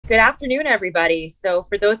Good afternoon, everybody. So,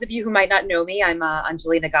 for those of you who might not know me, I'm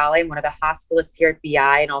Anjali Nagale. I'm one of the hospitalists here at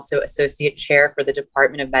BI and also associate chair for the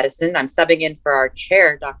Department of Medicine. I'm subbing in for our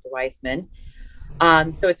chair, Dr. Weissman.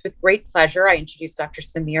 So, it's with great pleasure I introduce Dr.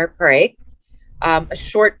 Samir Parekh. A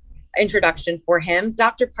short introduction for him.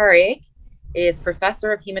 Dr. Parekh is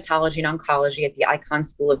professor of hematology and oncology at the Icahn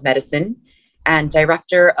School of Medicine and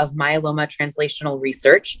director of myeloma translational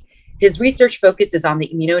research. His research focus is on the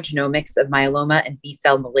immunogenomics of myeloma and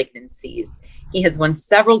B-cell malignancies. He has won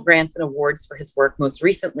several grants and awards for his work, most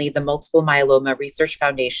recently the Multiple Myeloma Research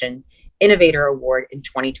Foundation Innovator Award in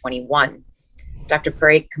 2021. Dr.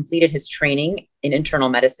 Parekh completed his training in internal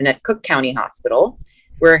medicine at Cook County Hospital,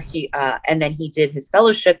 where and then he did his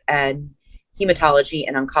fellowship in hematology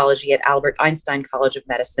and oncology at Albert Einstein College of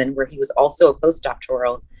Medicine, where he was also a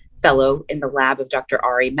postdoctoral fellow in the lab of Dr.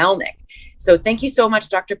 Ari Melnick. So thank you so much,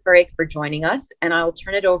 Dr. Parekh, for joining us, and I'll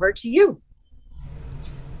turn it over to you.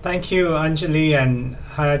 Thank you, Anjali and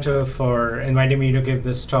Hayato, for inviting me to give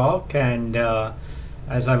this talk. And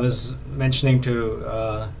as I was mentioning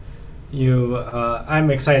to you,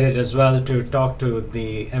 I'm excited as well to talk to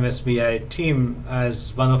the MSBI team,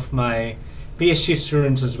 as one of my PhD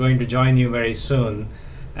students is going to join you very soon.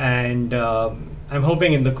 And I'm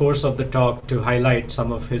hoping in the course of the talk to highlight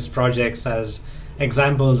some of his projects as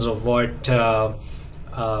examples of what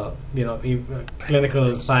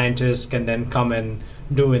clinical scientists can then come and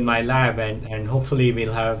do in my lab, and hopefully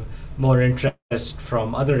we'll have more interest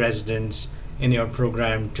from other residents in your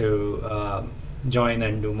program to join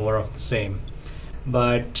and do more of the same.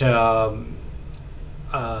 But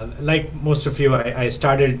like most of you, I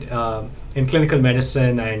started in clinical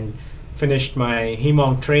medicine and finished my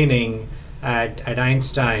hem-onc training at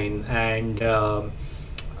Einstein, and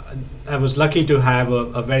I was lucky to have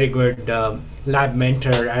a very good lab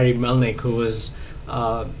mentor, Ari Melnick, who was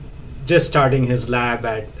just starting his lab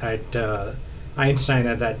at Einstein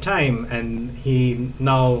at that time, and he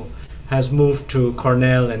now has moved to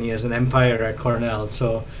Cornell, and he has an empire at Cornell.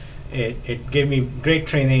 So it gave me great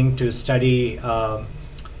training to study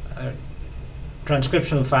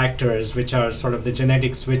transcriptional factors, which are sort of the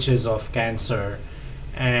genetic switches of cancer.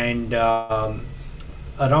 And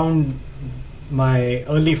around my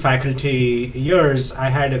early faculty years, I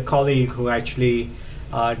had a colleague who actually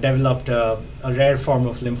developed a rare form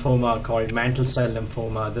of lymphoma called mantle cell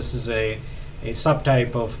lymphoma. This is a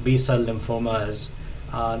subtype of B-cell lymphomas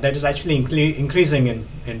that is actually increasing in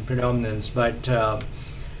predominance. But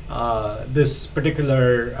this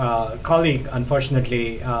particular colleague,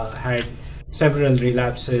 unfortunately, had several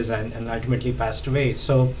relapses and ultimately passed away.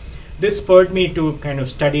 So this spurred me to kind of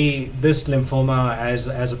study this lymphoma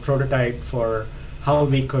as a prototype for how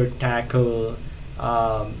we could tackle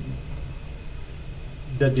the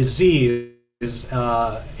disease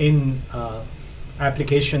in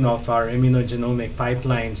application of our immunogenomic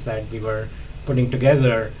pipelines that we were putting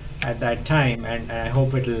together at that time, and I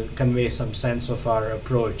hope it will convey some sense of our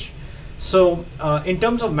approach. So in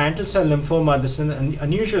terms of mantle cell lymphoma, this is an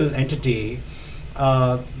unusual entity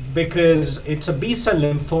because it's a B-cell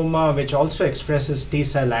lymphoma which also expresses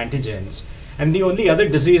T-cell antigens. And the only other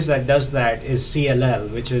disease that does that is CLL,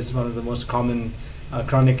 which is one of the most common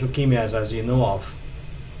chronic leukemias, as you know of.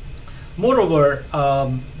 Moreover,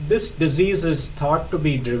 this disease is thought to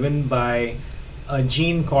be driven by a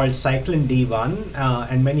gene called cyclin D1,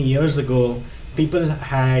 and many years ago, people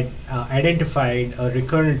had identified a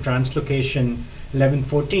recurrent translocation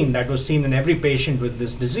 1114 that was seen in every patient with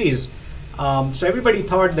this disease. So everybody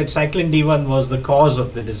thought that cyclin D1 was the cause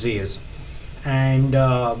of the disease. And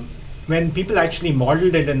when people actually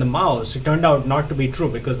modeled it in the mouse, it turned out not to be true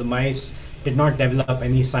because the mice did not develop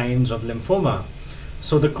any signs of lymphoma.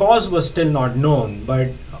 So the cause was still not known. But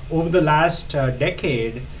over the last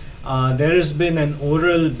decade, there has been an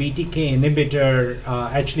oral BTK inhibitor,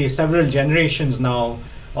 actually several generations now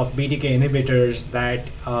of BTK inhibitors that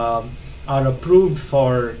are approved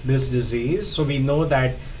for this disease. So we know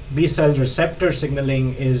that B-cell receptor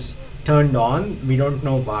signaling is turned on. We don't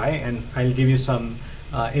know why, and I'll give you some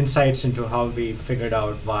insights into how we figured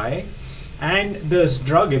out why. And this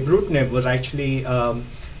drug, ibrutinib, was actually $15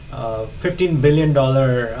 billion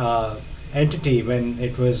entity when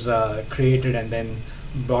it was created and then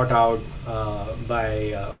brought out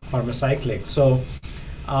by Pharmacyclics. So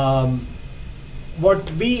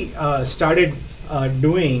what we started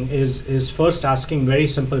doing is first asking very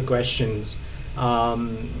simple questions.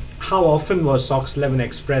 How often was SOX11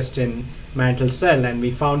 expressed in mantle cell? And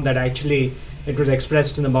we found that actually it was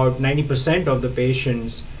expressed in about 90% of the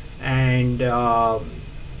patients, and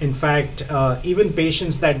in fact even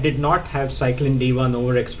patients that did not have cyclin D1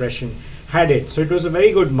 overexpression had it. So it was a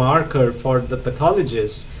very good marker for the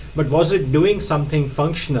pathologist but was it doing something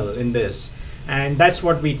functional in this? And that's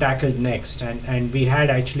what we tackled next. And we had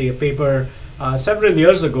actually a paper several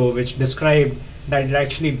years ago which described that it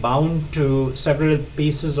actually bound to several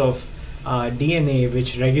pieces of DNA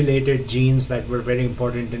which regulated genes that were very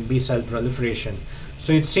important in B cell proliferation.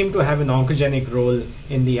 So it seemed to have an oncogenic role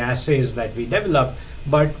in the assays that we developed,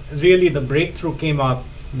 but really the breakthrough came up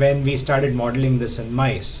when we started modeling this in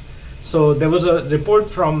mice. So there was a report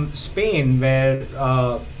from Spain where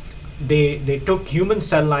they took human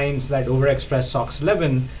cell lines that overexpress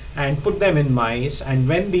SOX11 and put them in mice, and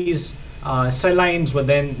when these cell lines were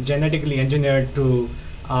then genetically engineered to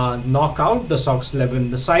knock out the SOX11,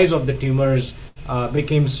 the size of the tumors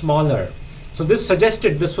became smaller. So this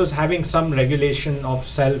suggested this was having some regulation of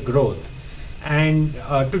cell growth. And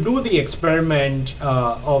to do the experiment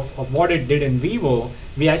of what it did in vivo,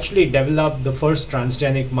 we actually developed the first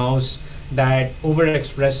transgenic mouse that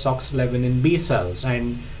overexpressed SOX11 in B cells.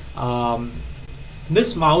 And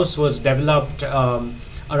this mouse was developed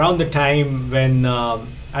around the time when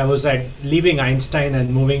I was leaving Einstein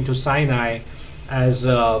and moving to Sinai as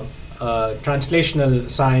a translational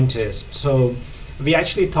scientist. So we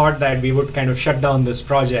actually thought that we would kind of shut down this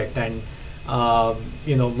project and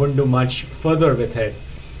wouldn't do much further with it.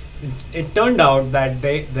 It turned out that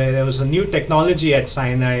there was a new technology at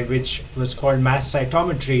Sinai which was called mass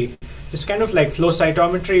cytometry, just kind of like flow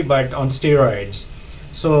cytometry but on steroids.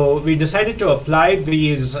 So we decided to apply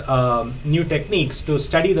these new techniques to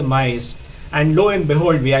study the mice, and lo and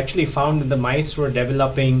behold, we actually found that the mice were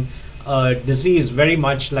developing a disease very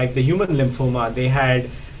much like the human lymphoma. They had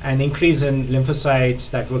an increase in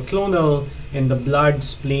lymphocytes that were clonal in the blood,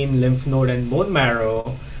 spleen, lymph node, and bone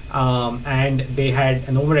marrow, and they had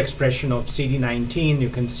an overexpression of CD19. You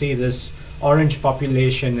can see this orange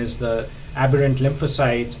population is the aberrant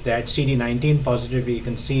lymphocytes. They had CD19 positivity, you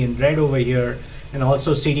can see in red over here, and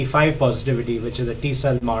also CD5 positivity, which is a T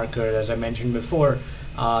cell marker, as I mentioned before.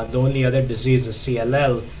 The only other disease is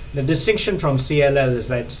CLL. The distinction from CLL is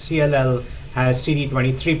that CLL has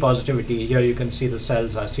CD23 positivity. Here you can see the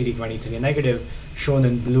cells are CD23 negative, shown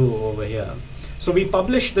in blue over here. So we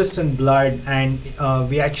published this in Blood, and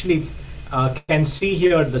we actually can see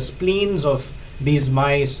here the spleens of these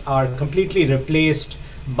mice are completely replaced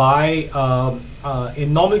by,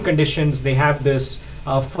 in normal conditions, they have this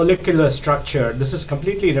follicular structure. This is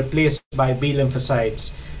completely replaced by B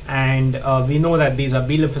lymphocytes. And we know that these are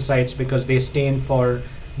B lymphocytes because they stain for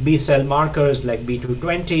B cell markers like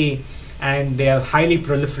B220, and they are highly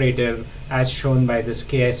proliferative as shown by this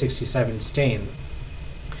Ki67 stain.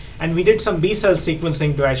 And we did some B cell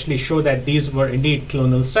sequencing to actually show that these were indeed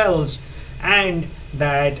clonal cells and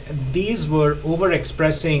that these were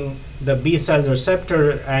overexpressing the B cell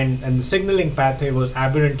receptor, and the signaling pathway was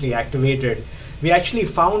aberrantly activated. We actually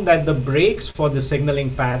found that the brakes for the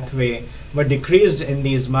signaling pathway were decreased in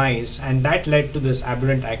these mice, and that led to this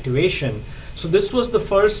aberrant activation. So this was the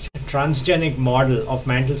first transgenic model of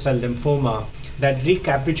mantle cell lymphoma that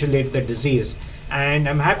recapitulated the disease. And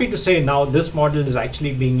I'm happy to say now this model is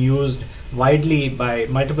actually being used widely by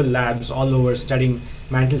multiple labs all over studying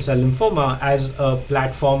mantle cell lymphoma as a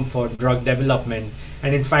platform for drug development.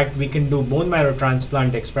 And in fact, we can do bone marrow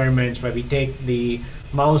transplant experiments where we take the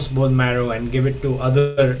mouse bone marrow and give it to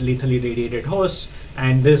other lethally radiated hosts,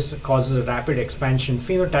 and this causes a rapid expansion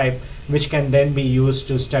phenotype which can then be used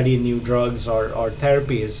to study new drugs or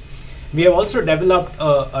therapies. We have also developed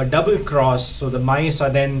a double cross, so the mice are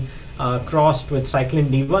then crossed with cyclin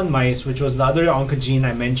D1 mice, which was the other oncogene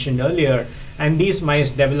I mentioned earlier, and these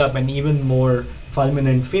mice develop an even more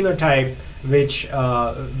fulminant phenotype, which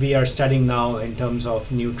we are studying now in terms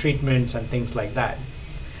of new treatments and things like that.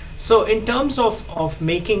 So in terms of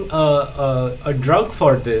making a drug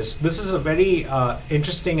for this is a very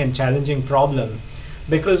interesting and challenging problem,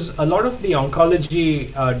 because a lot of the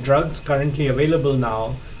oncology drugs currently available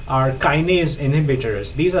now are kinase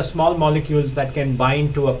inhibitors. These are small molecules that can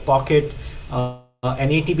bind to a pocket, an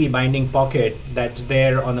ATP binding pocket that's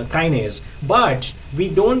there on a kinase, but we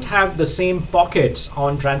don't have the same pockets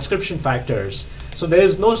on transcription factors. So there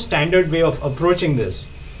is no standard way of approaching this.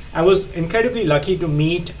 I was incredibly lucky to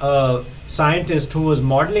meet a scientist who was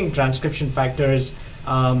modeling transcription factors,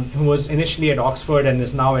 who was initially at Oxford and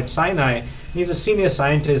is now at Sinai. He's a senior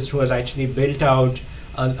scientist who has actually built out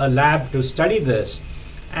a lab to study this.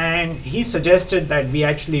 And he suggested that we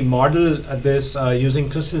actually model this using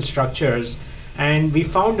crystal structures, and we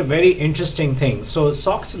found a very interesting thing. So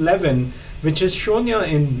SOX11, which is shown here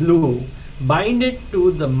in blue, binded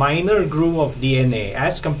to the minor groove of DNA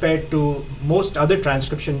as compared to most other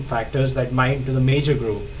transcription factors that bind to the major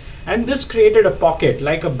groove. And this created a pocket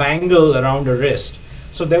like a bangle around a wrist.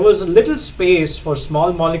 So there was a little space for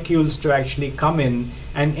small molecules to actually come in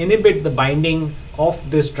and inhibit the binding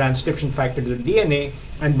of this transcription factor to the DNA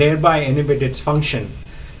and thereby inhibit its function.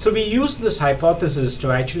 So we used this hypothesis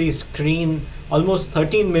to actually screen almost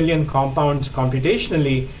 13 million compounds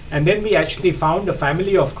computationally, and then we actually found a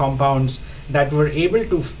family of compounds that were able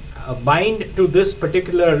to bind to this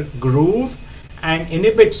particular groove and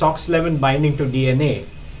inhibit SOX11 binding to DNA.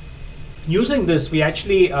 Using this, we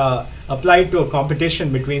actually applied to a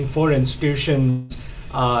competition between 4 institutions,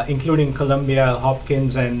 including Columbia,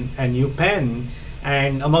 Hopkins, and UPenn.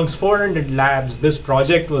 And amongst 400 labs, this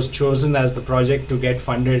project was chosen as the project to get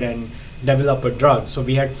funded and develop a drug. So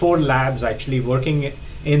we had 4 labs actually working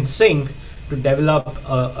in sync to develop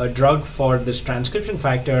a drug for this transcription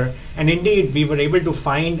factor. And indeed, we were able to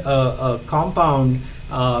find a compound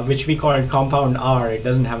which we call compound R. It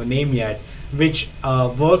doesn't have a name yet, which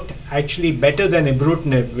worked actually better than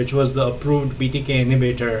ibrutinib, which was the approved BTK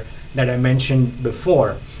inhibitor that I mentioned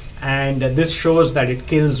before. And this shows that it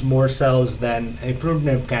kills more cells than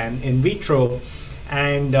ibrutinib can in vitro.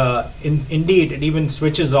 And indeed, it even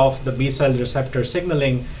switches off the B-cell receptor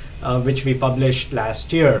signaling, which we published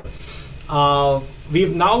last year.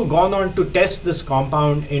 We've now gone on to test this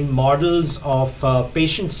compound in models of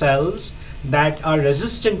patient cells that are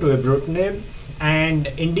resistant to ibrutinib, and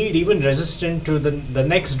indeed even resistant to the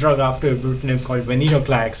next drug after ibrutinib called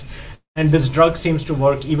venetoclax. And this drug seems to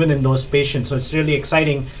work even in those patients. So it's really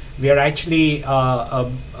exciting. We are actually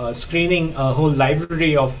screening a whole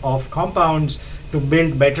library of compounds to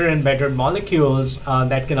build better and better molecules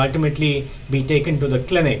that can ultimately be taken to the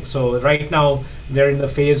clinic. So right now we're in the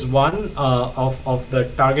phase 1 of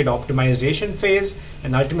the target optimization phase,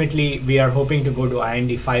 and ultimately we are hoping to go to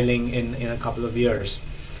IND filing in a couple of years.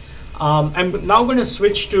 I'm now going to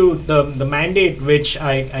switch to the mandate which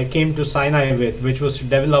I came to Sinai with, which was to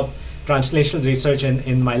develop translational research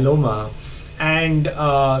in myeloma. And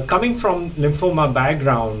coming from lymphoma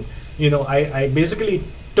background, I basically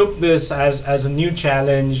took this as a new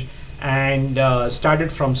challenge and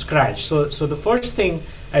started from scratch. So the first thing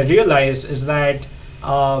I realized is that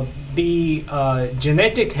the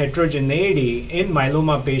genetic heterogeneity in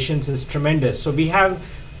myeloma patients is tremendous. So we have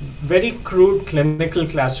very crude clinical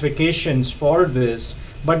classifications for this,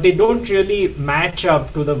 but they don't really match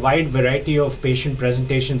up to the wide variety of patient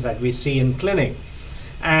presentations that we see in clinic.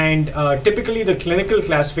 And typically the clinical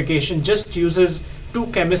classification just uses 2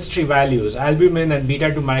 chemistry values, albumin and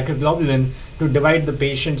beta-2 microglobulin, to divide the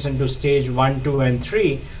patients into stage 1, 2, and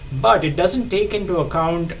 3, but it doesn't take into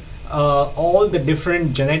account all the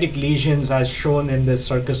different genetic lesions as shown in this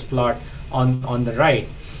circus plot on the right.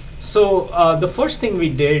 So the first thing we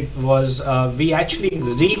did was we actually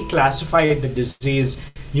reclassified the disease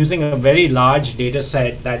using a very large data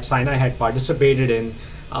set that Sinai had participated in.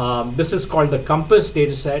 This is called the COMPASS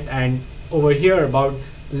data set, and over here about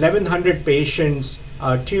 1,100 patients'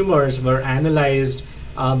 tumors were analyzed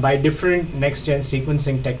by different next-gen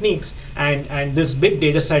sequencing techniques, and this big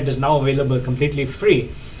data set is now available completely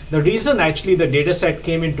free. The reason actually the data set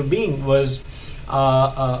came into being was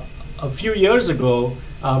a few years ago,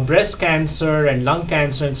 breast cancer and lung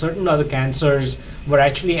cancer and certain other cancers were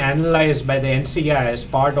actually analyzed by the NCI as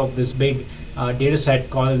part of this big data set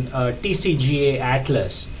called TCGA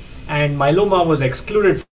Atlas. And myeloma was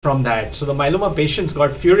excluded from that. So the myeloma patients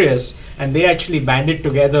got furious, and they actually banded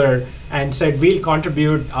together and said, we'll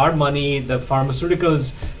contribute our money. The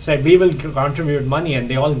pharmaceuticals said, we will contribute money, and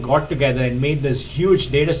they all got together and made this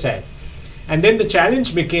huge data set. And then the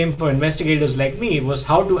challenge became for investigators like me was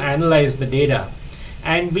how to analyze the data.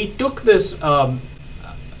 And we took this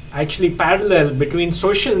actually parallel between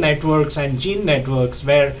social networks and gene networks,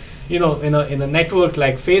 where in a network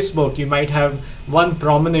like Facebook, you might have one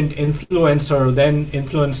prominent influencer who then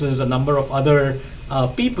influences a number of other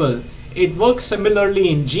people. It works similarly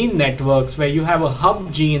in gene networks, where you have a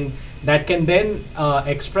hub gene that can then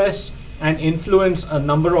express and influence a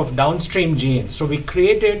number of downstream genes. So we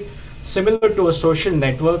created, similar to a social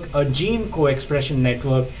network, a gene co-expression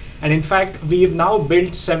network. And in fact, we've now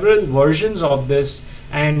built several versions of this,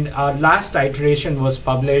 and our last iteration was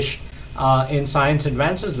published in Science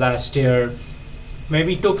Advances last year, where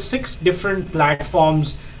we took 6 different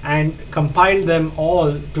platforms and compiled them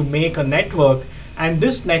all to make a network. And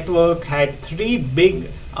this network had 3 big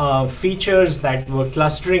features that were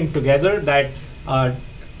clustering together that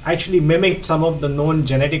actually mimicked some of the known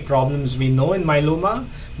genetic problems we know in myeloma,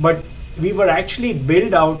 but we were actually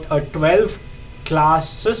build out a 12-class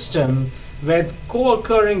system where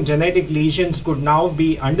co-occurring genetic lesions could now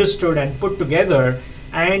be understood and put together.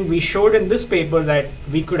 And we showed in this paper that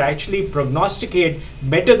we could actually prognosticate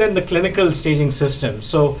better than the clinical staging system.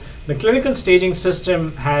 So The clinical staging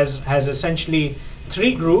system has essentially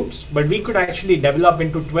 3 groups, but we could actually develop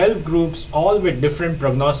into 12 groups, all with different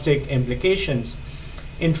prognostic implications.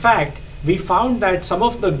 In fact, we found that some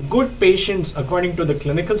of the good patients, according to the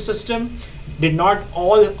clinical system, did not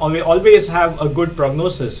always have a good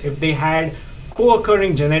prognosis. If they had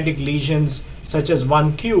co-occurring genetic lesions such as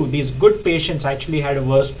 1q, these good patients actually had a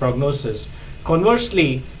worse prognosis.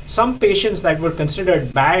 Conversely, some patients that were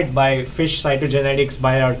considered bad by FISH cytogenetics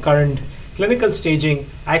by our current clinical staging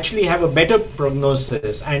actually have a better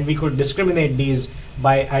prognosis, and we could discriminate these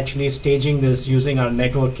by actually staging this using our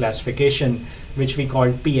network classification, which we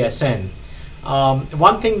called PSN.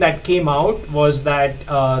 One thing that came out was that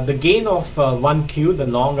the gain of 1q, the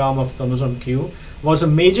long arm of chromosome Q, was a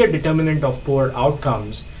major determinant of poor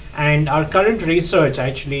outcomes. And our current research,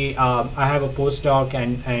 actually, I have a postdoc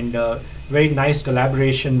and very nice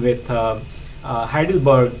collaboration with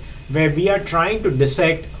Heidelberg, where we are trying to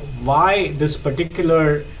dissect why this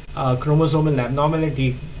particular chromosomal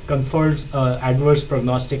abnormality confers adverse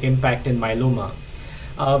prognostic impact in myeloma.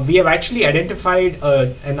 We have actually identified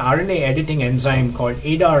an RNA editing enzyme called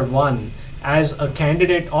ADAR1 as a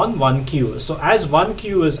candidate on 1q. So as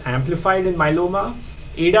 1q is amplified in myeloma,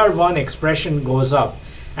 ADAR1 expression goes up.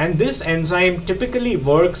 And this enzyme typically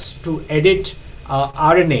works to edit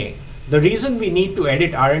RNA. The reason we need to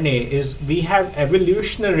edit RNA is we have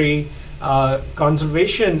evolutionary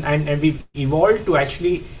conservation, and we've evolved to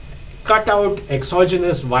actually cut out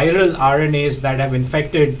exogenous viral RNAs that have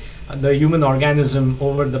infected the human organism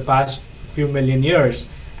over the past few million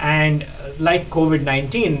years. And like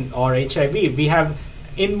COVID-19 or HIV, we have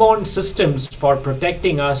inborn systems for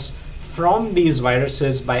protecting us from these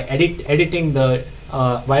viruses by editing the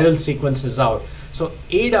viral sequences out. So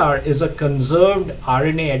ADAR is a conserved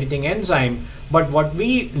RNA editing enzyme, but what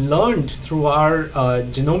we learned through our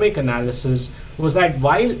genomic analysis was that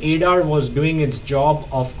while ADAR was doing its job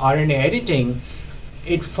of RNA editing,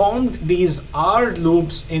 it formed these R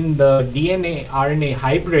loops in the DNA RNA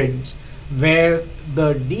hybrids where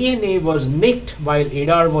the DNA was nicked while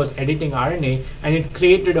ADAR was editing RNA, and it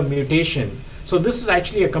created a mutation. So this is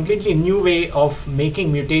actually a completely new way of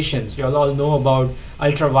making mutations. You all know about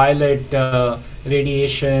ultraviolet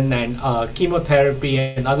radiation and chemotherapy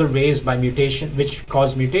and other ways by mutation which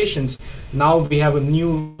cause mutations. Now we have a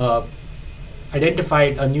new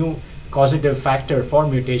identified a new causative factor for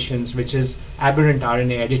mutations, which is aberrant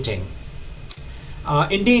RNA editing.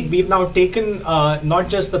 Indeed, we've now taken not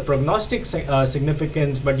just the prognostic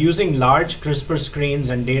significance, but using large CRISPR screens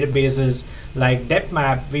and databases like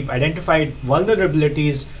DepMap, we've identified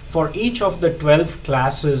vulnerabilities for each of the 12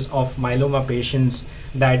 classes of myeloma patients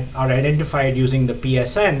that are identified using the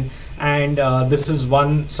PSN. And this is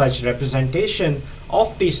one such representation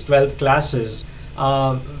of these 12 classes.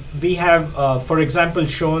 We have, for example,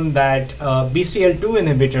 shown that BCL2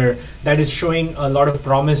 inhibitor that is showing a lot of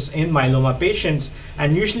promise in myeloma patients,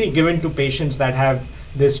 and usually given to patients that have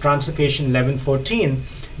this translocation 1114,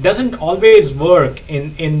 doesn't always work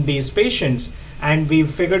in these patients. And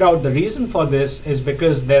we've figured out the reason for this is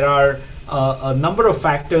because there are a number of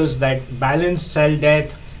factors that balance cell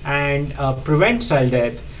death and prevent cell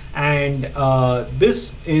death. And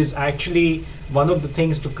this is actually one of the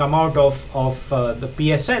things to come out of the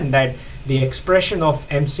PSN, that the expression of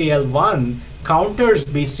MCL1 counters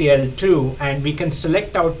BCL2, and we can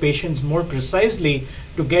select out patients more precisely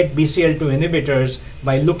to get BCL2 inhibitors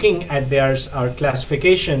by looking at their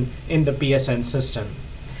classification in the PSN system.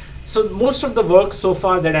 So most of the work so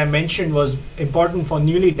far that I mentioned was important for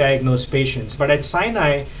newly diagnosed patients, but at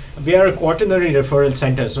Sinai, we are a quaternary referral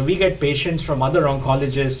center. So we get patients from other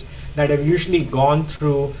oncologists that have usually gone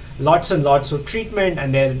through lots and lots of treatment,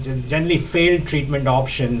 and they're generally failed treatment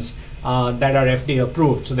options that are FDA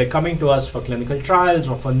approved. So they're coming to us for clinical trials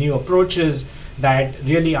or for new approaches that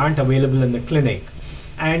really aren't available in the clinic.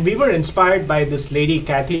 And we were inspired by this lady,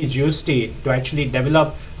 Kathy Giusti, to actually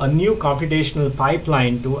develop a new computational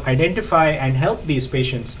pipeline to identify and help these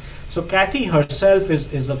patients. So Kathy herself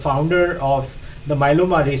is the founder of the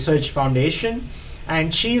Myeloma Research Foundation,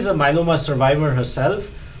 and she's a myeloma survivor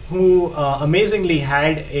herself who amazingly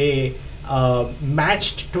had a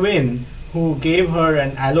matched twin who gave her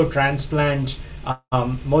an allo transplant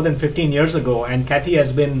more than 15 years ago. And Kathy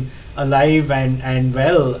has been alive and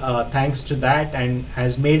well thanks to that, and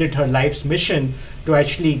has made it her life's mission to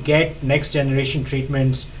actually get next generation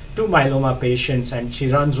treatments to myeloma patients. And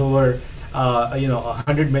she runs over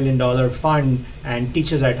 $100 million fund and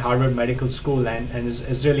teaches at Harvard Medical School, and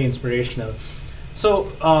is really inspirational.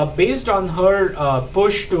 So based on her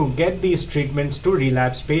push to get these treatments to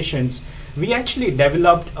relapse patients, we actually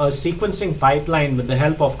developed a sequencing pipeline with the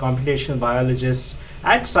help of computational biologists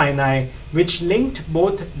at Sinai, which linked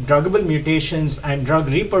both druggable mutations and drug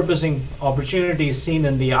repurposing opportunities seen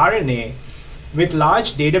in the RNA with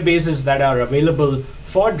large databases that are available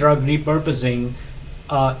for drug repurposing,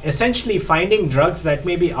 essentially finding drugs that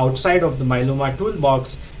may be outside of the myeloma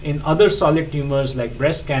toolbox in other solid tumors like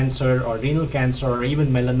breast cancer or renal cancer or even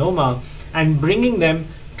melanoma, and bringing them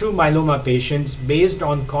to myeloma patients based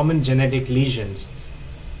on common genetic lesions.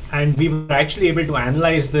 And we were actually able to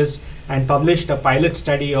analyze this and published a pilot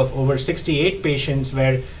study of over 68 patients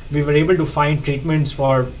where we were able to find treatments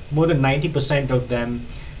for more than 90% of them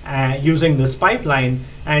using this pipeline.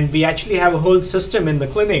 And we actually have a whole system in the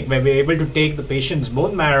clinic where we're able to take the patient's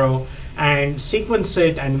bone marrow and sequence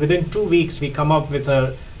it, and within 2 weeks we come up with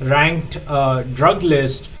a ranked drug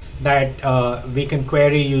list that we can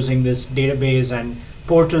query using this database and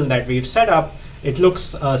portal that we've set up. It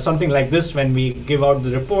looks something like this when we give out the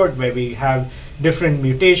report, where we have different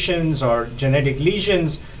mutations or genetic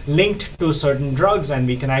lesions linked to certain drugs, and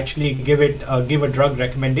we can actually give a drug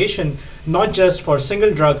recommendation, not just for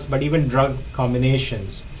single drugs but even drug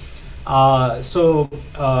combinations. So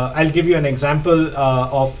I'll give you an example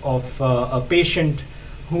of a patient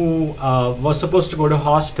who was supposed to go to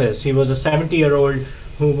hospice. He was a 70-year-old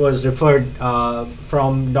who was referred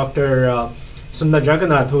from Dr. Sundar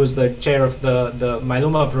Jagannath, who is the chair of the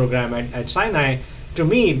myeloma program at Sinai, to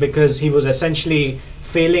me because he was essentially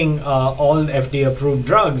failing all FDA approved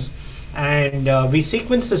drugs. And we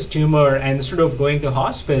sequenced this tumor, and instead of going to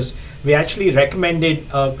hospice, we actually recommended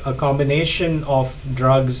a combination of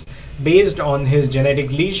drugs based on his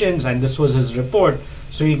genetic lesions, and this was his report.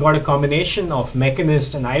 So he got a combination of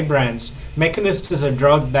Mekinist and Ibrance. Mekinist is a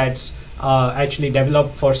drug that's actually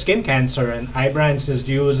developed for skin cancer, and Ibrance is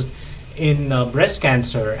used in breast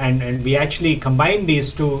cancer, and we actually combined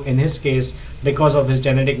these two in his case because of his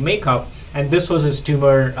genetic makeup. And this was his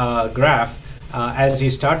tumor graph as he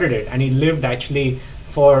started it, and he lived actually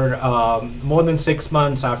for more than 6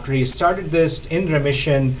 months after he started this in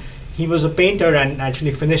remission. He was a painter and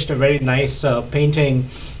actually finished a very nice painting,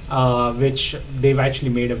 which they've actually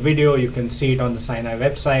made a video. You can see it on the Sinai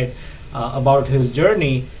website about his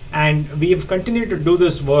journey. And we've continued to do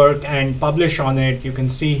this work and publish on it. You can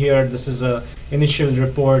see here, this is a initial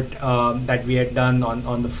report that we had done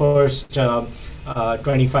on the first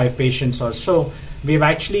 25 patients or so. We've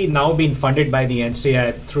actually now been funded by the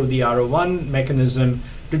NCI through the R01 mechanism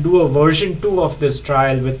to do a version 2 of this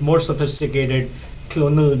trial with more sophisticated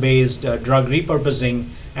clonal-based drug repurposing,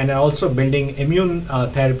 and also building immune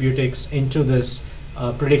therapeutics into this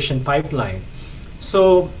prediction pipeline.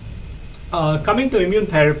 So coming to immune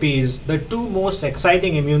therapies, the two most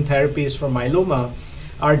exciting immune therapies for myeloma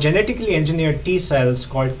are genetically engineered T cells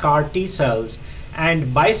called CAR T cells and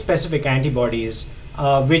bispecific antibodies,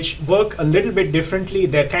 which work a little bit differently.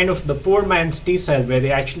 They're kind of the poor man's T cell, where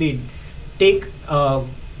they actually take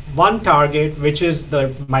one target, which is the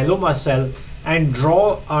myeloma cell, and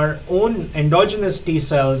draw our own endogenous T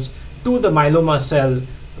cells to the myeloma cell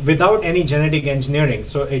without any genetic engineering.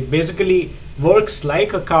 So it basically works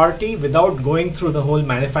like a CAR T without going through the whole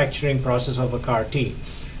manufacturing process of a CAR T.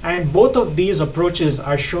 And both of these approaches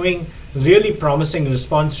are showing really promising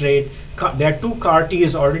response rate. There are 2 CAR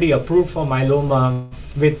Ts already approved for myeloma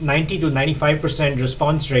with 90 to 95%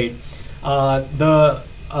 response rate. The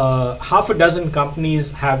half a dozen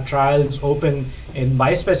companies have trials open in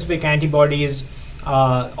bispecific antibodies,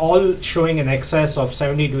 all showing an excess of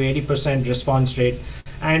 70 to 80% response rate.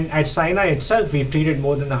 And at Sinai itself, we've treated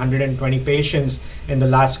more than 120 patients in the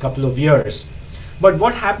last couple of years. But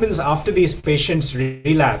what happens after these patients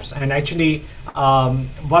relapse? And actually,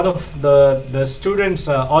 one of the students,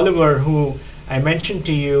 Oliver, who I mentioned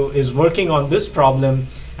to you, is working on this problem.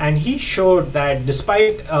 And he showed that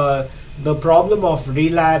despite the problem of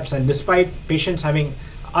relapse and despite patients having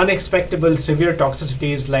unexpected severe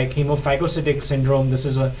toxicities like hemophagocytic syndrome, this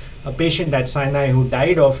is a patient at Sinai who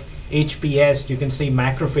died of HPS. You can see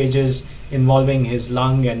macrophages involving his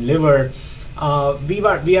lung and liver.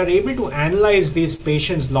 We are able to analyze these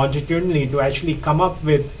patients longitudinally to actually come up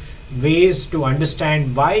with ways to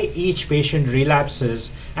understand why each patient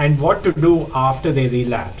relapses and what to do after they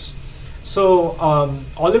relapse. So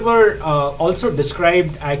Oliver also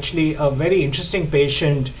described actually a very interesting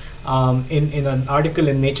patient in an article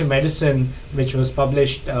in Nature Medicine, which was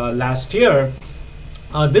published last year.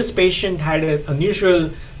 This patient had an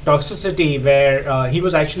unusual toxicity where he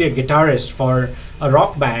was actually a guitarist for a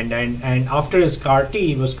rock band, and after his CAR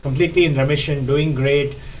T, he was completely in remission, doing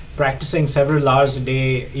great, practicing several hours a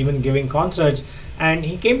day, even giving concerts. And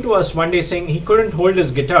he came to us one day saying he couldn't hold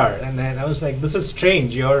his guitar. And then I was like, this is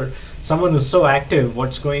strange. You're someone who's so active.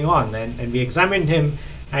 What's going on? And we examined him,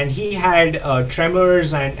 and he had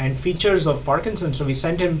tremors and features of Parkinson's. So we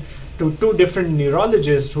sent him to two different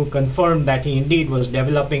neurologists who confirmed that he indeed was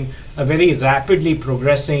developing a very rapidly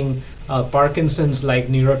progressing Parkinson's-like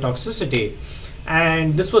neurotoxicity.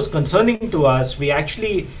 And this was concerning to us. We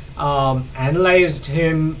actually analyzed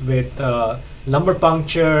him with lumbar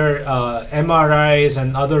puncture, MRIs,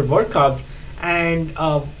 and other workups. And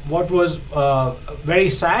what was very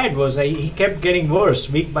sad was that he kept getting worse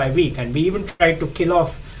week by week. And we even tried to kill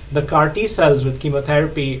off the CAR T cells with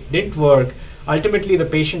chemotherapy. Didn't work. Ultimately, the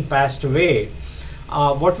patient passed away.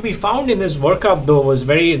 What we found in his workup, though, was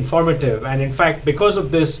very informative. And in fact, because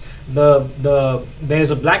of this,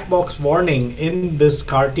 there's a black box warning in this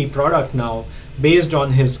CAR T product now based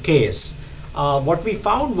on his case. What we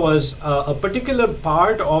found was a particular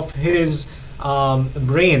part of his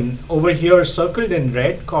brain over here circled in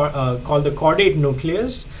red called the caudate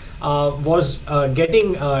nucleus was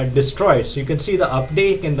getting destroyed. So you can see the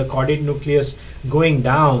uptake in the caudate nucleus going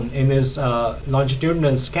down in his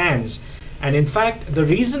longitudinal scans. And in fact, the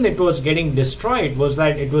reason it was getting destroyed was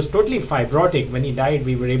that it was totally fibrotic. When he died,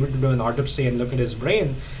 we were able to do an autopsy and look at his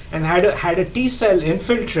brain, and had a T cell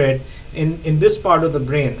infiltrate in this part of the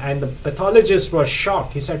brain. And the pathologist was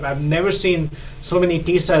shocked. He said, I've never seen so many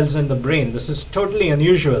T cells in the brain. This is totally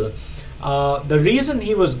unusual. The reason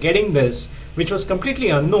he was getting this, which was completely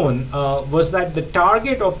unknown, was that the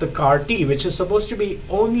target of the CAR T, which is supposed to be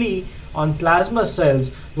only on plasma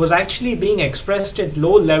cells, was actually being expressed at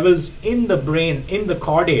low levels in the brain, in the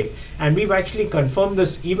caudate. And we've actually confirmed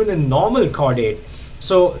this even in normal caudate.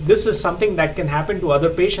 So this is something that can happen to other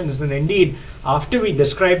patients. And indeed, after we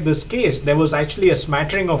described this case, there was actually a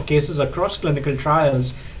smattering of cases across clinical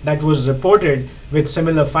trials that was reported with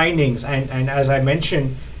similar findings. And as I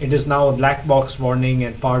mentioned, it is now a black box warning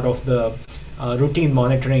and part of the routine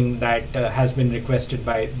monitoring that has been requested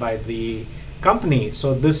by the company.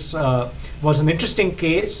 So this was an interesting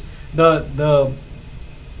case. The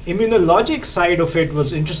immunologic side of it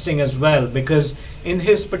was interesting as well, because in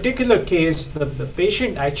his particular case, the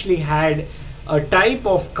patient actually had a type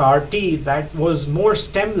of CAR T that was more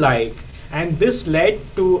stem-like, and this led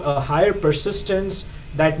to a higher persistence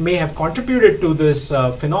that may have contributed to this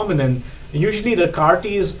phenomenon. Usually the CAR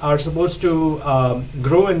Ts are supposed to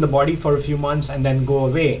grow in the body for a few months and then go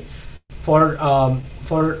away. For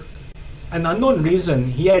an unknown reason,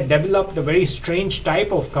 he had developed a very strange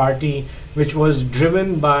type of CAR T, which was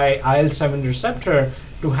driven by IL-7 receptor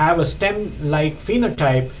to have a stem-like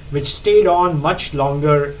phenotype, which stayed on much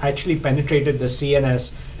longer, actually penetrated the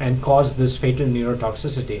CNS and caused this fatal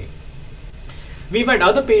neurotoxicity. We've had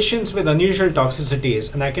other patients with unusual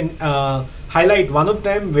toxicities, and I can highlight one of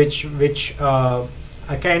them, which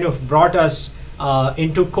kind of brought us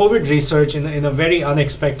into COVID research in a very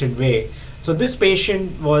unexpected way. So this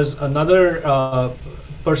patient was another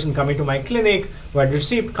person coming to my clinic who had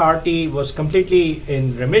received CAR T, was completely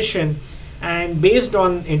in remission, and based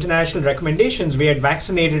on international recommendations, we had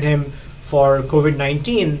vaccinated him for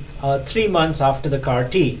COVID-19 3 months after the CAR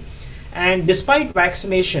T. And despite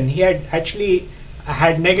vaccination, he had actually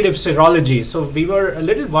had negative serology. So we were a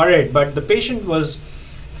little worried, but the patient was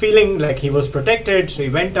feeling like he was protected. So he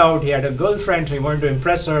went out, he had a girlfriend, so he wanted to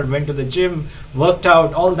impress her, went to the gym, worked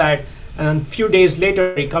out, all that. And a few days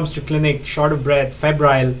later, he comes to clinic, short of breath,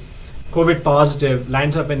 febrile, COVID positive,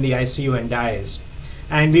 lands up in the ICU and dies.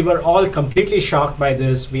 And we were all completely shocked by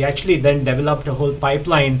this. We actually then developed a whole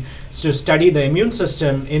pipeline to study the immune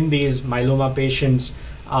system in these myeloma patients,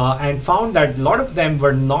 and found that a lot of them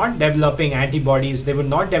were not developing antibodies. They were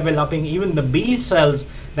not developing even the B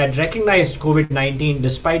cells that recognized COVID-19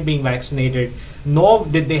 despite being vaccinated, nor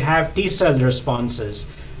did they have T cell responses.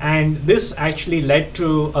 And this actually led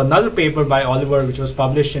to another paper by Oliver, which was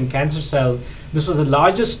published in Cancer Cell. This was the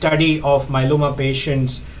largest study of myeloma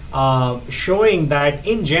patients, showing that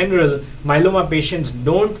in general, myeloma patients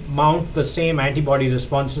don't mount the same antibody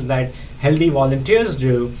responses that healthy volunteers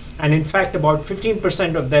do. And in fact, about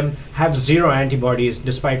 15% of them have zero antibodies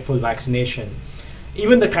despite full vaccination.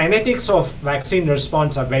 Even the kinetics of vaccine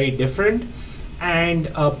response are very different. And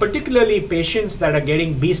particularly patients that are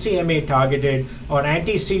getting BCMA targeted or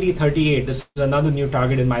anti-CD38, this is another new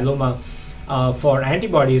target in myeloma for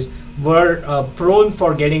antibodies, were prone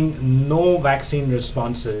for getting no vaccine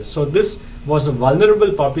responses. So this was a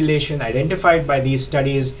vulnerable population identified by these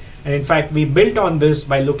studies. And in fact, we built on this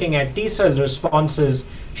by looking at T cell responses,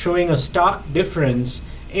 showing a stark difference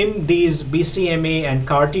in these BCMA and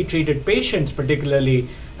CAR T treated patients particularly,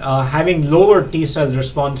 having lower T cell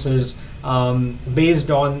responses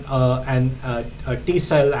based on a T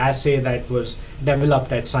cell assay that was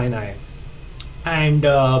developed at Sinai. And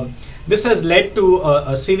this has led to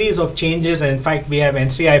a series of changes. And in fact, we have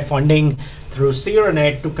NCI funding through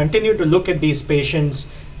SeroNet to continue to look at these patients,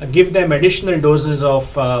 give them additional doses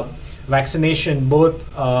of vaccination,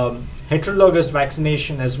 both heterologous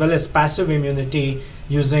vaccination as well as passive immunity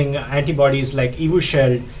using antibodies like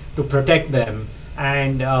Evusheld to protect them.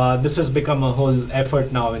 And this has become a whole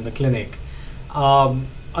effort now in the clinic.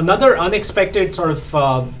 Another unexpected sort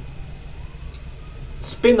of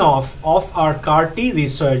spin-off of our CAR T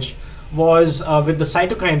research was with the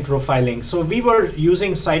cytokine profiling. So we were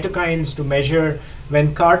using cytokines to measure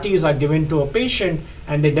when CAR Ts are given to a patient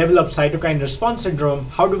and they develop cytokine response syndrome,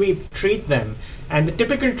 how do we treat them? And the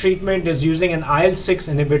typical treatment is using an IL-6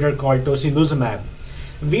 inhibitor called tocilizumab.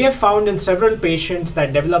 We have found in several patients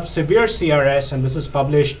that develop severe CRS, and this is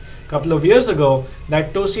published a couple of years ago,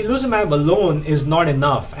 that tocilizumab alone is not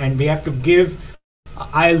enough, and we have to give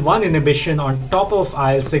IL-1 inhibition on top of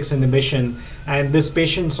IL-6 inhibition. And this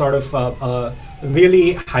patient sort of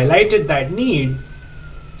really highlighted that need.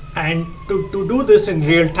 And to do this in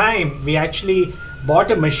real time, we actually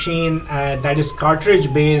bought a machine that is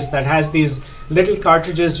cartridge based, that has these little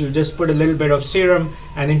cartridges. You just put a little bit of serum,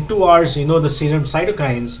 and in 2 hours you know the serum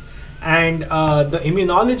cytokines. And the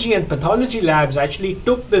immunology and pathology labs actually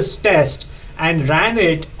took this test and ran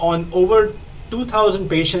it on over 2,000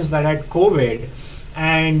 patients that had COVID.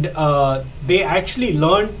 And they actually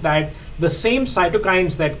learned that the same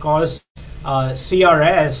cytokines that cause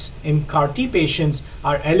CRS in CAR T patients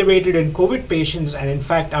are elevated in COVID patients, and in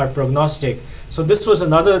fact are prognostic. So this was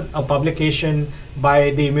another publication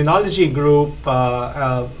by the immunology group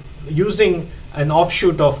using an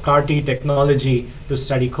offshoot of CAR T technology to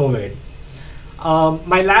study COVID.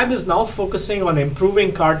 My lab is now focusing on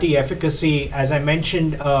improving CAR T efficacy. As I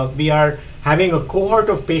mentioned, we are having a cohort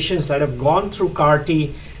of patients that have gone through CAR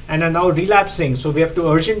T and are now relapsing. So we have to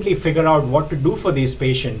urgently figure out what to do for these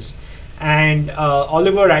patients. And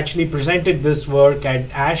Oliver actually presented this work at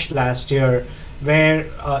ASH last year, where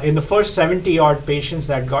in the first 70 odd patients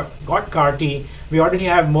that got CAR T, we already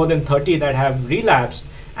have more than 30 that have relapsed.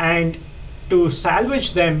 And to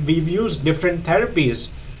salvage them, we've used different therapies.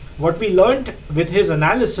 What we learned with his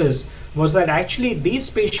analysis was that actually these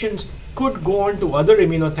patients could go on to other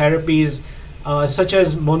immunotherapies such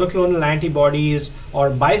as monoclonal antibodies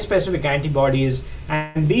or bispecific antibodies,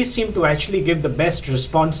 and these seem to actually give the best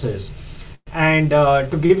responses. And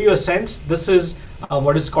to give you a sense, this is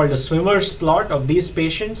what is called a swimmer's plot of these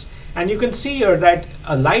patients, and you can see here that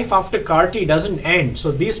life after CAR T doesn't end.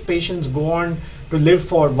 So these patients go on to live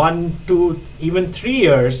for 1, 2, even 3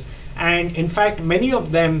 years, and in fact many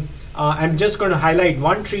of them, I'm just going to highlight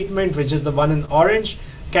one treatment, which is the one in orange,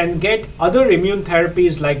 can get other immune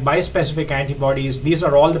therapies like bispecific antibodies. These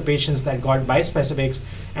are all the patients that got bispecifics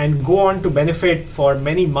and go on to benefit for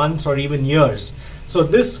many months or even years. So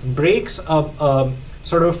this breaks a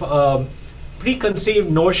sort of preconceived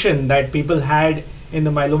notion that people had in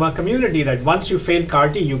the myeloma community that once you fail CAR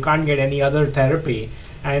T, you can't get any other therapy.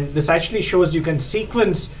 And this actually shows you can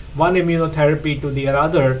sequence one immunotherapy to the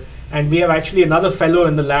other. And we have actually another fellow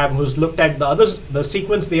in the lab who's looked at the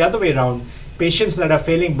sequence the other way around, patients that are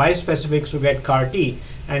failing bispecifics who get CAR T.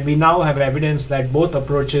 And we now have evidence that both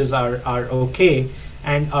approaches are okay,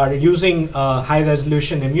 and are using high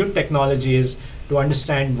resolution immune technologies to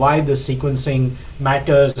understand why the sequencing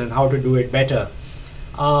matters and how to do it better.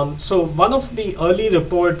 So one of the early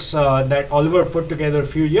reports that Oliver put together a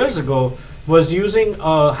few years ago was using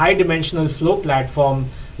a high dimensional flow platform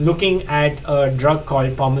looking at a drug called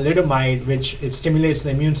pomalidomide, which it stimulates the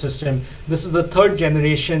immune system. This is the 3rd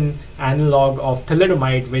generation analog of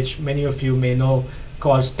thalidomide, which many of you may know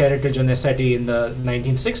caused teratogenicity in the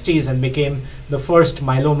 1960s and became the first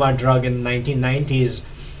myeloma drug in the 1990s.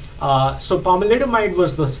 So pomalidomide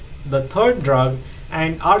was the 3rd drug,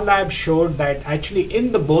 and our lab showed that actually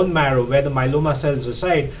in the bone marrow where the myeloma cells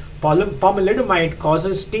reside, pomalidomide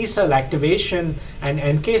causes T cell activation and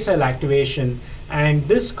NK cell activation, and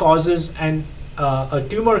this causes a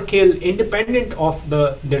tumor kill independent of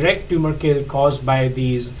the direct tumor kill caused by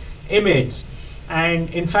these IMiDs. And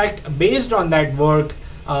in fact, based on that work,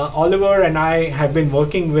 Oliver and I have been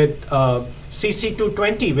working with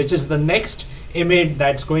CC220, which is the next IMiD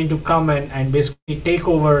that's going to come and basically take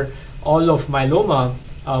over all of myeloma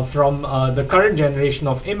from the current generation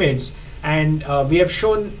of IMiDs. And we have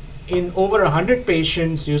shown in over 100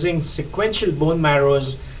 patients using sequential bone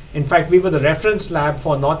marrows. In fact, we were the reference lab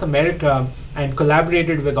for North America and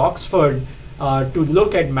collaborated with Oxford to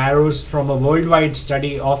look at marrows from a worldwide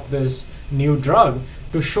study of this new drug.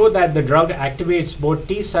 to show that the drug activates both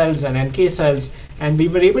T cells and NK cells, and we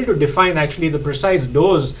were able to define actually the precise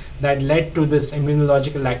dose that led to this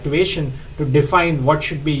immunological activation to define what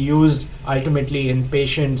should be used ultimately in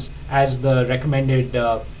patients as the recommended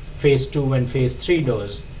phase 2 and phase 3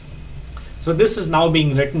 dose. So this is now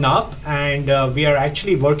being written up, and we are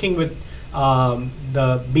actually working with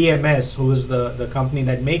the BMS, who is the company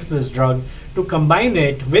that makes this drug, to combine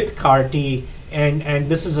it with CAR-T, and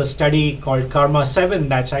this is a study called KarMMa-7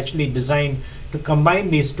 that's actually designed to combine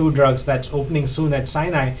these two drugs that's opening soon at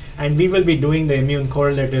Sinai, and we will be doing the immune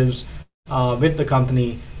correlatives with the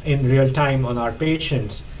company in real time on our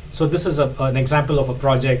patients. So this is an example of a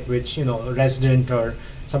project which, you know, a resident or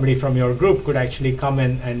somebody from your group could actually come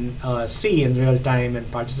in and see in real time and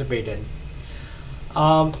participate in.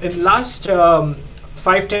 In last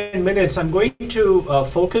 5-10 minutes, I'm going to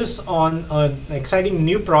focus on an exciting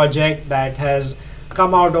new project that has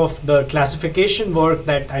come out of the classification work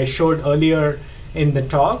that I showed earlier in the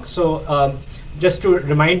talk. So just to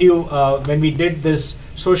remind you, when we did this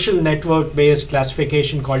social network based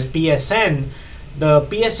classification called PSN, the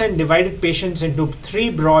PSN divided patients into 3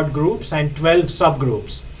 broad groups and 12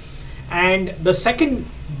 subgroups. And the second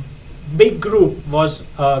big group was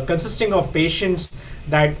consisting of patients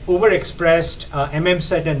that overexpressed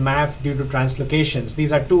MMSET and MAF due to translocations.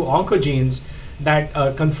 These are 2 oncogenes that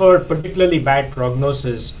confer particularly bad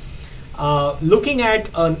prognosis. Looking at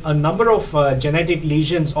a number of genetic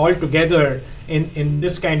lesions altogether in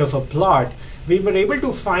this kind of a plot, we were able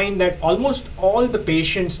to find that almost all the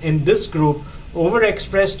patients in this group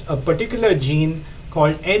overexpressed a particular gene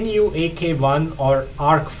called NUAK1 or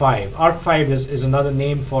ARK5. ARK5 is another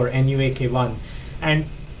name for NUAK1. And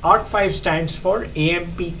ARK5 stands for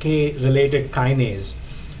AMPK related kinase.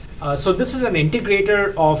 So this is an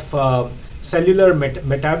integrator of cellular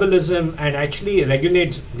metabolism and actually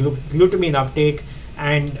regulates glutamine uptake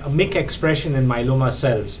and MYC expression in myeloma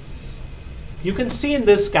cells. You can see in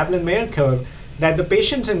this Kaplan-Meier curve that the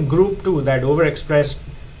patients in group 2 that overexpressed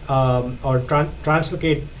or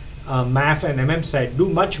translocate MAF and MMSET do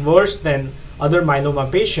much worse than other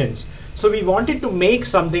myeloma patients. So we wanted to make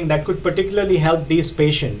something that could particularly help these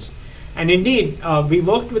patients. And indeed, we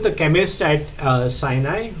worked with a chemist at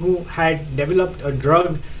Sinai who had developed a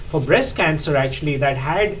drug for breast cancer actually that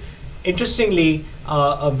had, interestingly,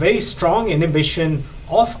 a very strong inhibition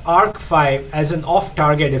of ARK5 as an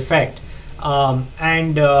off-target effect.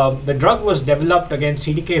 The drug was developed against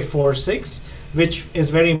CDK4/6, which is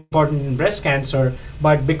very important in breast cancer,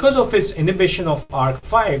 but because of its inhibition of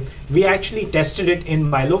ARK5, we actually tested it in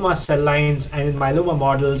myeloma cell lines and in myeloma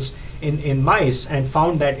models in mice and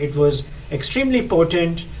found that it was extremely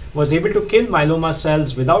potent, was able to kill myeloma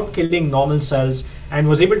cells without killing normal cells, and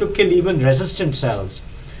was able to kill even resistant cells.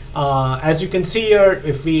 As you can see here,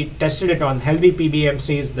 if we tested it on healthy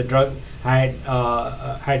PBMCs, the drug had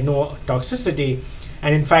no toxicity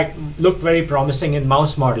and in fact looked very promising in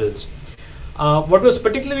mouse models. What was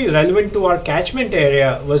particularly relevant to our catchment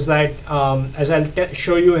area was that, as I'll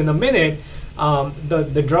show you in a minute,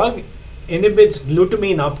 the drug inhibits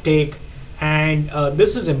glutamine uptake, and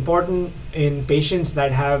this is important in patients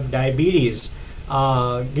that have diabetes.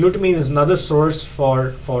 Glutamine is another source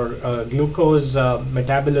for glucose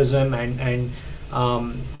metabolism, and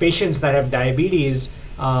patients that have diabetes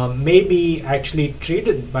may be actually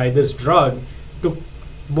treated by this drug to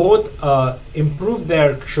both improve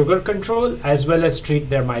their sugar control as well as treat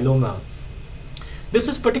their myeloma. This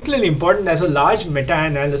is particularly important as a large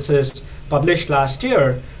meta-analysis published last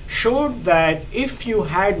year showed that if you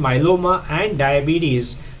had myeloma and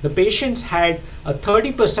diabetes, the patients had a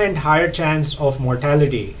 30% higher chance of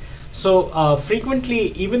mortality. So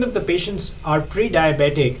frequently, even if the patients are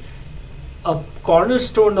pre-diabetic, a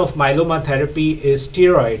cornerstone of myeloma therapy is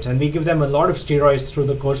steroids, and we give them a lot of steroids through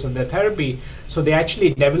the course of their therapy, so they actually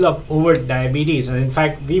develop over diabetes. And in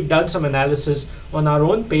fact, we've done some analysis on our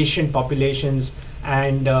own patient populations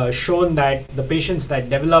and shown that the patients that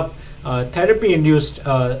develop therapy-induced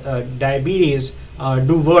diabetes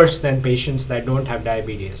do worse than patients that don't have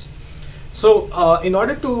diabetes. So in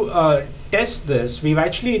order to test this, we've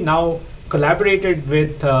actually now collaborated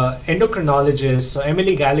with endocrinologists. So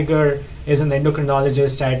Emily Gallagher is an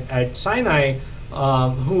endocrinologist at Sinai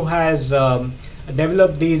who has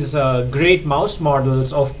developed these great mouse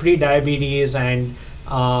models of pre-diabetes, and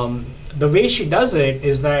the way she does it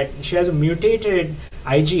is that she has a mutated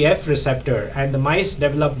IGF receptor, and the mice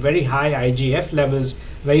develop very high IGF levels,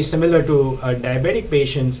 very similar to diabetic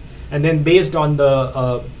patients, and then based on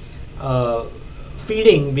the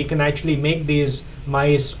feeding, we can actually make these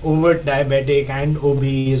mice overt diabetic and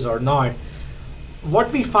obese or not.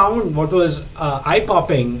 what we found, what was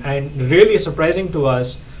eye-popping and really surprising to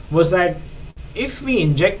us, was that if we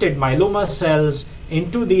injected myeloma cells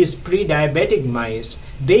into these pre-diabetic mice,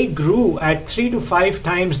 they grew at 3 to 5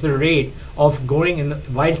 times the rate of growing in the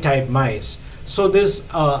wild-type mice. So this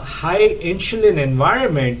high insulin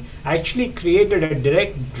environment actually created a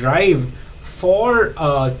direct drive for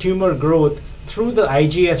tumor growth through the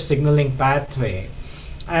IGF signaling pathway.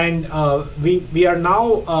 And we are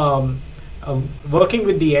now working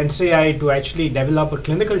with the NCI to actually develop a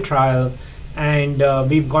clinical trial, and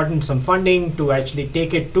we've gotten some funding to actually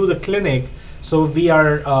take it to the clinic. So we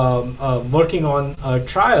are working on a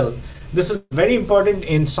trial. This is very important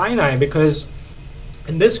in Sinai because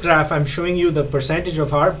in this graph I'm showing you the percentage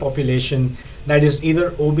of our population that is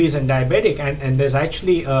either obese and diabetic, and there's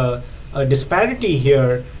actually a disparity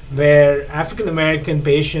here where African American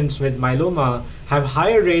patients with myeloma have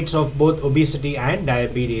higher rates of both obesity and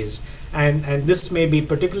diabetes, and this may be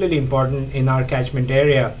particularly important in our catchment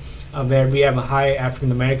area where we have a high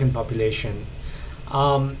African American population.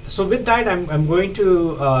 So with that, I'm going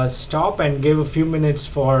to stop and give a few minutes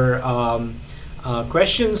for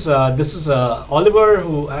questions. This is Oliver,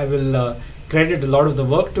 who I will credit a lot of the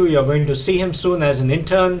work to. You're going to see him soon as an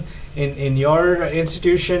intern in your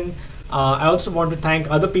institution. I also want to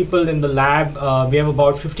thank other people in the lab. We have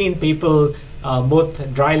about 15 people,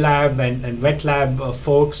 both dry lab and wet lab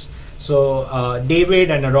folks. So David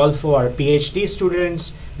and Adolfo are PhD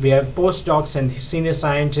students. We have postdocs and senior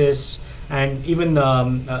scientists, and even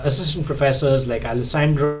assistant professors like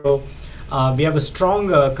Alessandro. We have a strong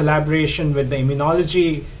collaboration with the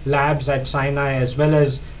immunology labs at Sinai, as well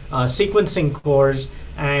as sequencing cores.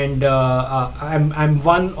 And I'm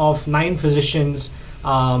one of 9 physicians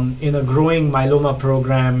in a growing myeloma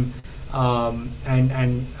program.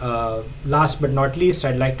 And last but not least,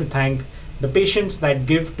 I'd like to thank the patients that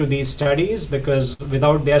give to these studies, because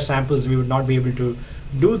without their samples we would not be able to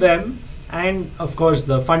do them. And of course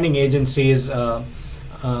the funding agencies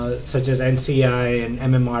such as NCI and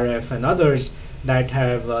MMRF and others that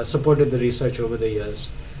have supported the research over the years.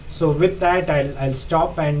 So with that, I'll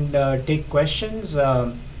stop and take questions.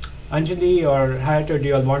 Anjali or Hayato, do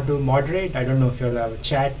you all want to moderate? I don't know if you'll have a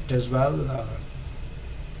chat as well.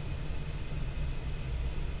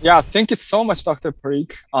 Yeah, thank you so much, Dr.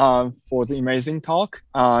 Parekh, for the amazing talk,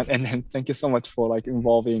 and then thank you so much for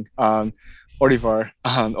involving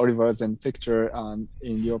Oliver's and picture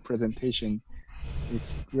in your presentation.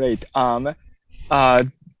 It's great. And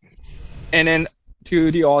then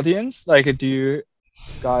to the audience, do you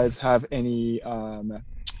guys have any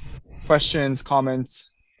questions,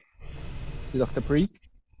 comments to Dr. Parekh?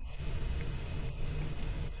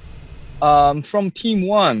 From team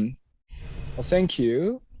 1, well, thank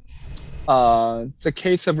you. The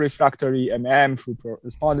case of refractory MM who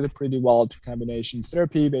responded pretty well to combination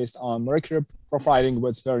therapy based on molecular profiling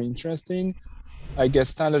was very interesting. I guess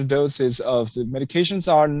standard doses of the medications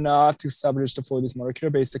are not established for this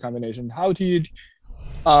molecular-based combination. How do you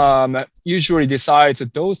usually decide the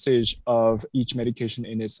dosage of each medication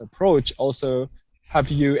in its approach? Also, have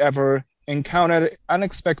you ever encountered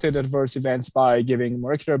unexpected adverse events by giving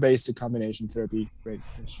molecular-based combination therapy? Great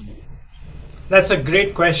question. That's a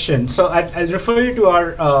great question. So I'll refer you to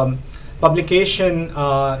our publication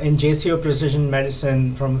in JCO Precision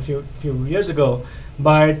Medicine from a few years ago.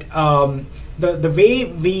 But the way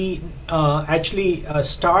we actually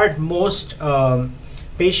start most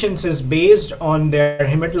patients is based on their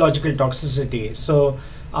hematological toxicity. So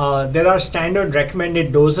there are standard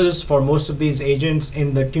recommended doses for most of these agents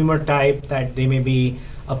in the tumor type that they may be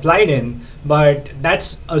applied in, but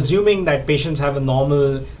that's assuming that patients have a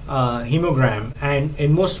normal hemogram. And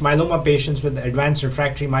in most myeloma patients with advanced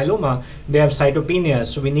refractory myeloma, they have cytopenias,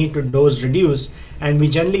 so we need to dose reduce. And we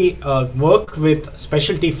generally work with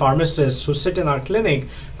specialty pharmacists who sit in our clinic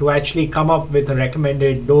to actually come up with a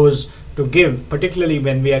recommended dose to give, particularly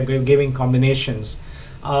when we are giving combinations.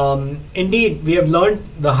 Indeed, we have learned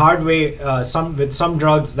the hard way with some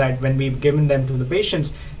drugs that when we've given them to the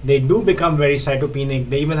patients, they do become very cytopenic.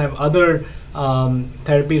 They even have other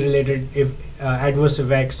therapy-related adverse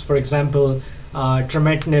effects. For example,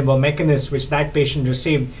 trametinib or Mekinist, which that patient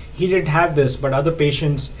received, he didn't have this, but other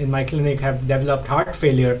patients in my clinic have developed heart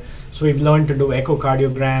failure. So we've learned to do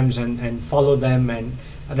echocardiograms and follow them and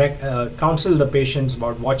counsel the patients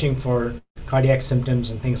about watching for cardiac symptoms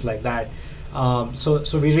and things like that.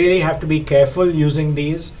 So we really have to be careful using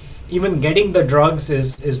these. Even getting the drugs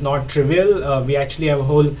is not trivial. We actually have a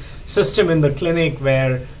whole system in the clinic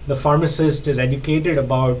where the pharmacist is educated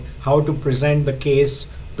about how to present the case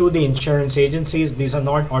to the insurance agencies. These are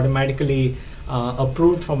not automatically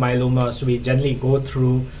approved for myeloma, so we generally go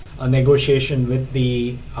through a negotiation with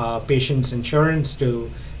the patient's insurance to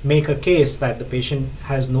make a case that the patient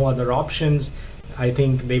has no other options. I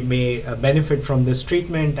think they may benefit from this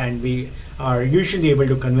treatment, and we are usually able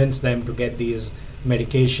to convince them to get these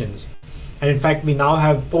medications. And in fact, we now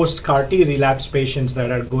have post-CAR T relapse patients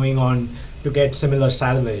that are going on to get similar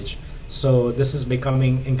salvage. So this is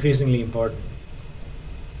becoming increasingly important.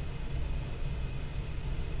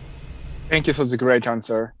 Thank you for the great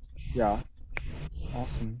answer. Yeah,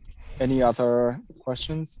 awesome. Any other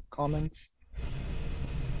questions, comments?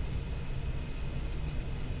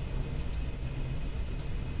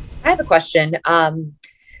 I have a question.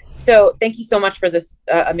 So thank you so much for this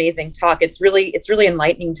amazing talk. It's really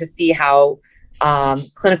enlightening to see how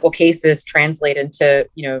clinical cases translate into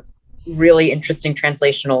really interesting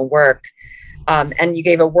translational work. And you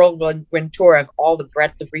gave a whirlwind tour of all the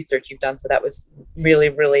breadth of research you've done. So that was really,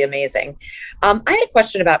 really amazing. I had a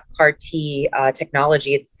question about CAR T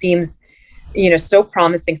technology. It seems, so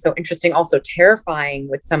promising, so interesting, also terrifying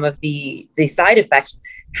with some of the side effects.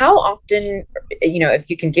 How often, if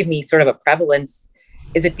you can give me sort of a prevalence,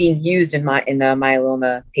 is it being used in the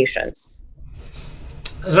myeloma patients?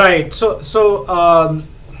 Right. So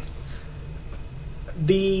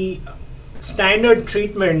the standard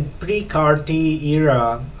treatment pre-CAR T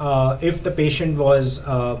era, if the patient was,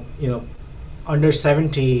 under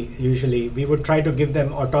 70, usually we would try to give them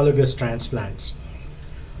autologous transplants.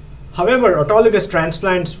 However, autologous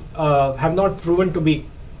transplants have not proven to be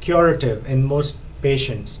curative in most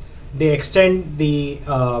patients. They extend the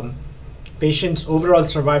patient's overall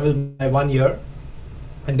survival by 1 year,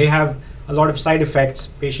 and they have a lot of side effects.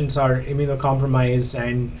 Patients are immunocompromised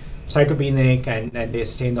and cytopenic, and they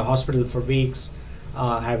stay in the hospital for weeks,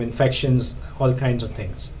 have infections, all kinds of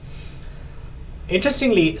things.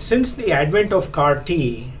 Interestingly, since the advent of CAR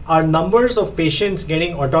T, our numbers of patients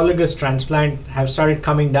getting autologous transplant have started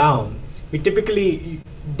coming down. We typically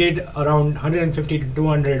did around 150 to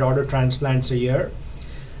 200 auto transplants a year.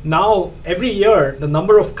 Now, every year, the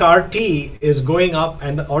number of CAR T is going up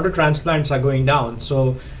and the auto transplants are going down.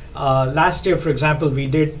 So last year, for example, we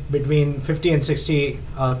did between 50 and 60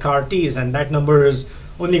 CAR Ts, and that number is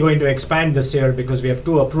only going to expand this year because we have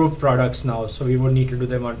 2 approved products now, so we won't need to do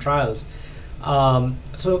them on trials.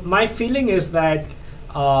 So my feeling is that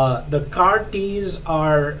the CAR Ts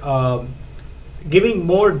are giving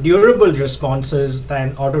more durable responses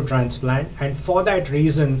than auto transplant, and for that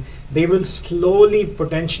reason, they will slowly,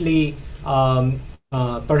 potentially,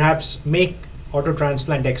 perhaps make auto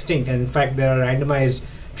transplant extinct. And in fact, there are randomized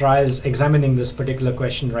trials examining this particular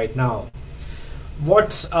question right now.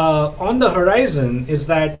 What's on the horizon is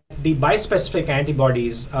that the bispecific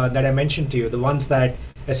antibodies that I mentioned to you, the ones that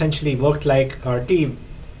essentially worked like CAR T,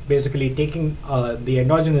 basically taking the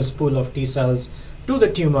endogenous pool of T cells to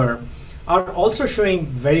the tumor, are also showing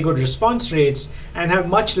very good response rates and have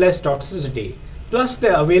much less toxicity. Plus,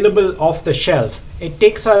 they're available off the shelf. It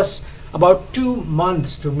takes us about 2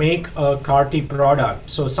 months to make a CAR T product.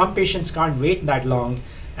 So some patients can't wait that long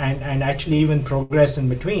and actually even progress in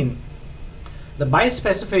between. The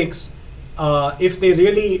bispecifics, if they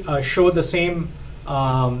really show the same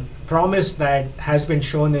promise that has been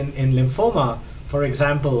shown in lymphoma, for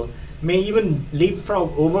example, may even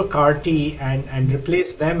leapfrog over CAR T and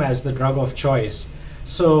replace them as the drug of choice.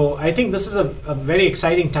 So I think this is a very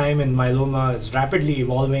exciting time in myeloma. It's rapidly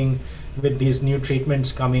evolving with these new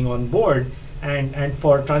treatments coming on board. And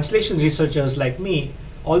for translation researchers like me,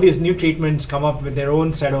 all these new treatments come up with their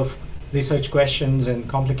own set of research questions and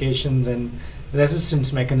complications and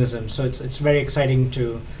resistance mechanisms. So it's very exciting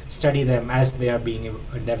to study them as they are being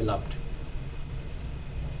developed.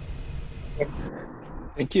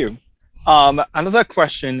 Thank you. Another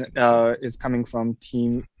question is coming from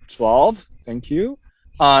Team 12. Thank you.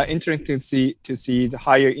 Interesting to see the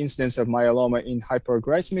higher incidence of myeloma in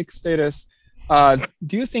hyperglycemic status.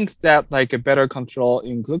 Do you think that like a better control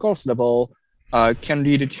in glucose level can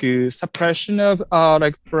lead to suppression of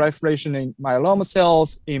like proliferation in myeloma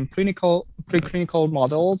cells in preclinical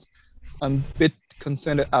models? I'm a bit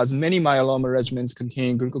concerned as many myeloma regimens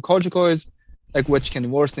contain glucocorticoids, like which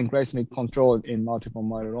can worsen glycemic control in multiple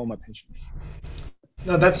myeloma patients.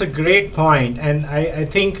 No, that's a great point. And I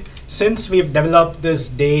think since we've developed this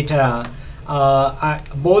data,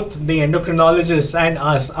 both the endocrinologists and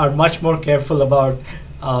us are much more careful about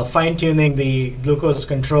fine-tuning the glucose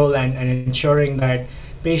control and ensuring that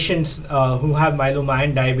patients who have myeloma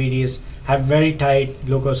and diabetes have very tight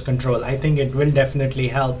glucose control. I think it will definitely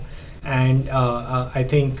help. And I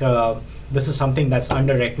think this is something that's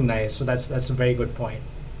under-recognized. So that's a very good point.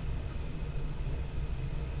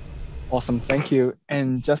 Awesome, thank you.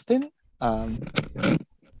 And Justin?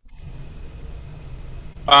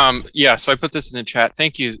 Yeah, so I put this in the chat.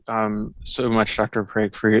 Thank you so much, Dr.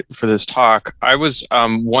 Parekh, for this talk. I was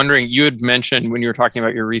wondering, you had mentioned when you were talking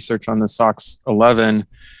about your research on the SOX11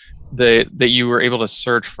 that you were able to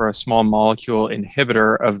search for a small molecule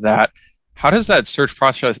inhibitor of that. How does that search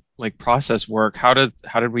process work? How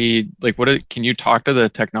did we can you talk to the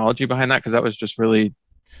technology behind that? Because that was just really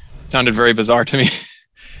sounded very bizarre to me.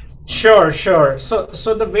 Sure. So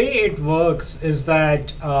the way it works is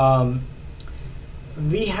that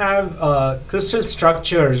we have crystal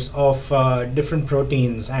structures of different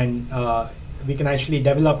proteins, and we can actually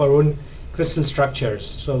develop our own crystal structures.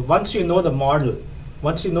 So once you know the model,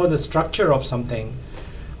 once you know the structure of something,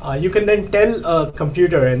 you can then tell a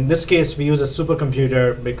computer, in this case we use a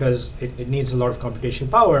supercomputer because it needs a lot of computational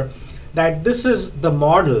power, that this is the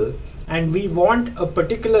model and we want a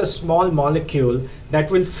particular small molecule that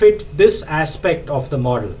will fit this aspect of the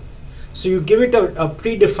model. So you give it a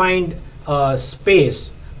predefined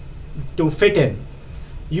space to fit in.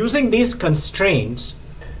 Using these constraints,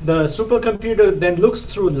 the supercomputer then looks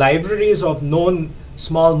through libraries of known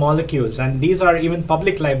small molecules, and these are even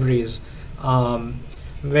public libraries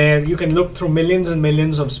where you can look through millions and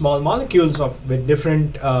millions of small molecules with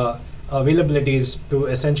different availabilities to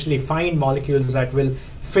essentially find molecules that will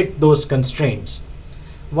fit those constraints.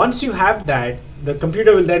 Once you have that, the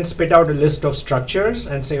computer will then spit out a list of structures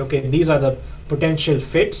and say, okay, these are the potential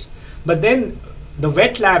fits. But then the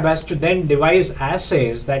wet lab has to then devise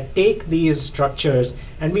assays that take these structures,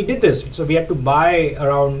 and we did this. So we had to buy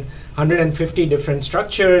around 150 different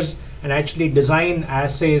structures and actually design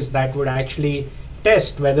assays that would actually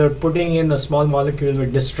test whether putting in a small molecule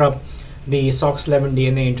would disrupt the SOX11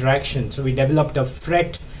 DNA interaction. So we developed a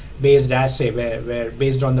FRET-based assay where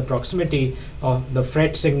based on the proximity of the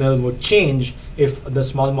FRET signal would change if the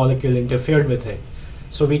small molecule interfered with it.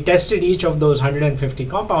 So we tested each of those 150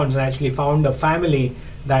 compounds and actually found a family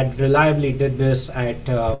that reliably did this at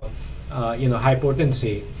high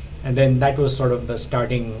potency, and then that was sort of the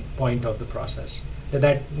starting point of the process. Did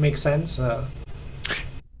that make sense?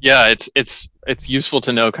 Yeah, it's useful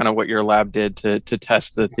to know kind of what your lab did to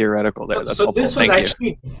test the theoretical there. That's so helpful. This was Thank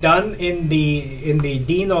actually done in the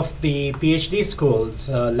dean of the PhD school's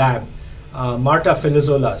lab, Marta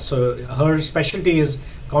Filizola. So her specialty is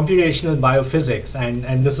computational biophysics,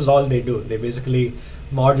 and this is all they do. They basically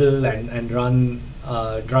model and run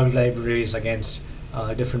drug libraries against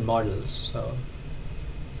different models. So,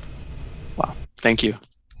 wow, thank you.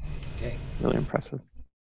 Okay, really impressive.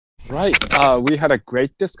 Right, we had a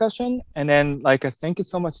great discussion, and then thank you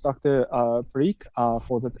so much, Dr. Parekh,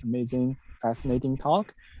 for that amazing, fascinating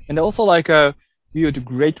talk, and also we would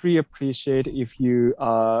greatly appreciate if you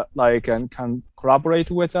can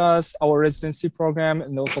collaborate with us, our residency program,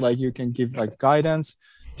 and also you can give guidance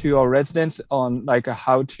to our residents on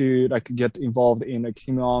how to get involved in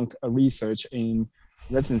heme-onc research in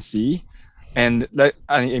residency, and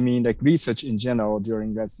research in general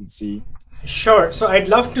during residency. Sure. So I'd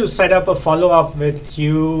love to set up a follow-up with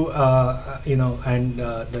you, and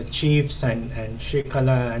the chiefs and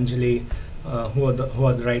Shrikala, Anjali, who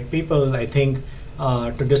are the right people, I think,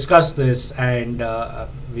 to discuss this, and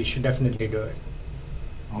we should definitely do it.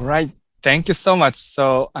 All right. Thank you so much.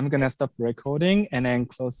 So I'm going to stop recording and then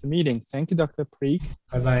close the meeting. Thank you, Dr. Parekh.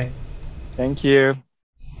 Bye-bye. Thank you.